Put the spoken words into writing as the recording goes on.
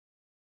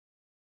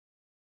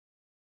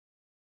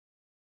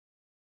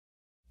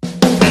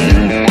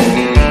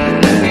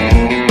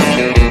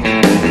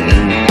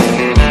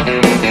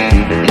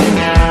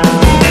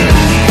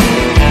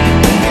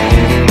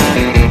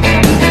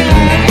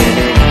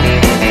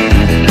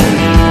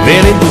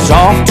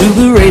off to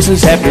the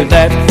races after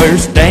that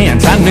first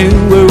dance. I knew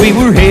where we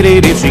were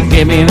headed if she'd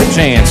give me the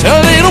chance.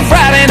 A little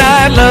Friday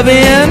night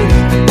loving,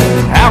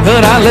 how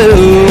could I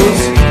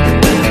lose?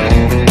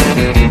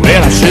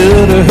 Well, I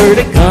should have heard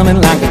it coming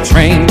like a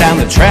train down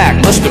the track.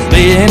 Must have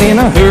been in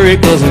a hurry,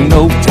 cause in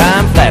no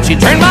time flat she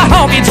turned my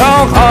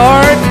honky-tonk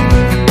heart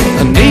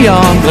a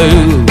neon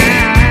blue.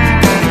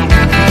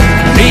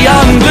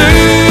 Neon blue,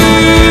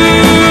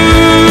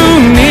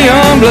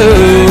 neon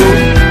blue.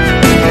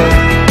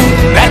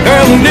 That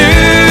girl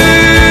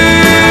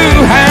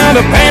knew how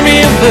to pay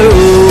me a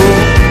fool.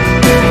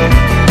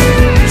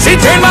 She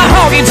turned my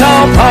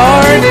honky-tonk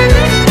heart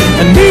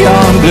a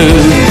neon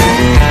blue.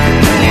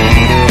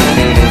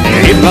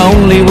 If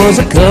lonely was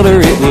a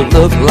color, it would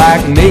look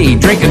like me,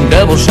 drinking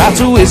double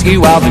shots of whiskey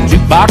while the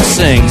jukebox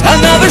sings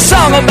another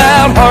song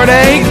about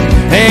heartache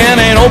and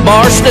an old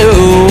bar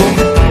stool.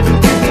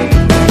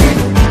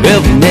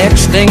 Well, the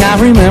next thing I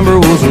remember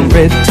was the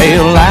red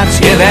tail lights.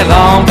 Yeah, that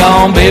long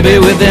gone baby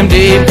with them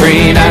deep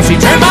green eyes. She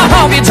turned my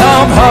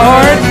honky-tonk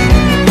heart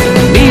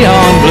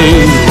neon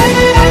blue.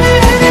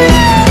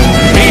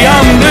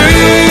 Neon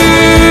blue,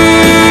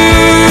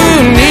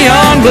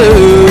 neon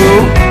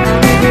blue.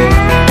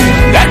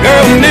 That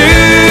girl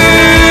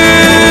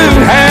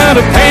knew how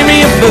to pay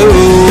me a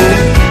fool.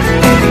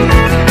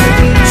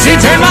 She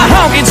turned my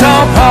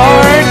honky-tonk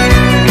heart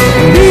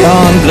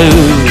neon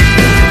blue.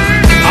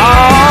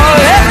 Oh,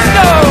 let's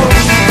go!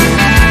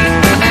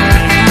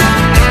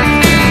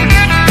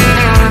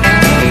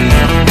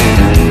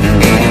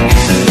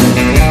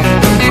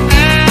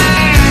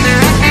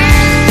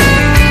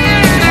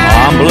 Oh,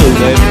 I'm blue,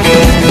 baby.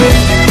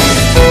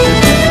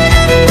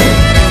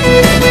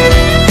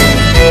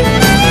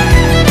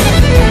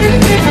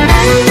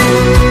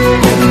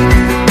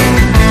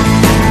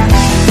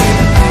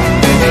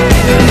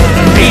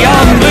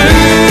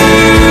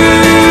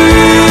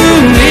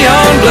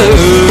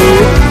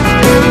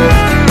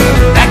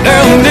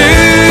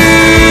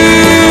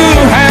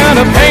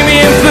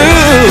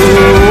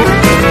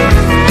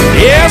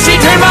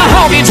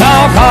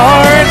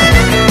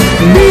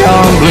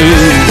 Neon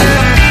blue.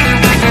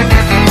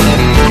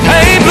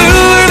 Hey,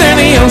 bluer than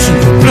the ocean,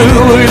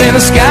 bluer than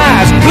the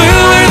skies,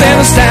 bluer than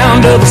the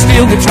sound of a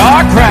steel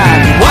guitar cry.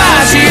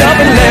 Why she up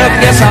and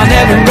left, guess I'll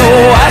never know.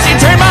 Why she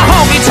turned my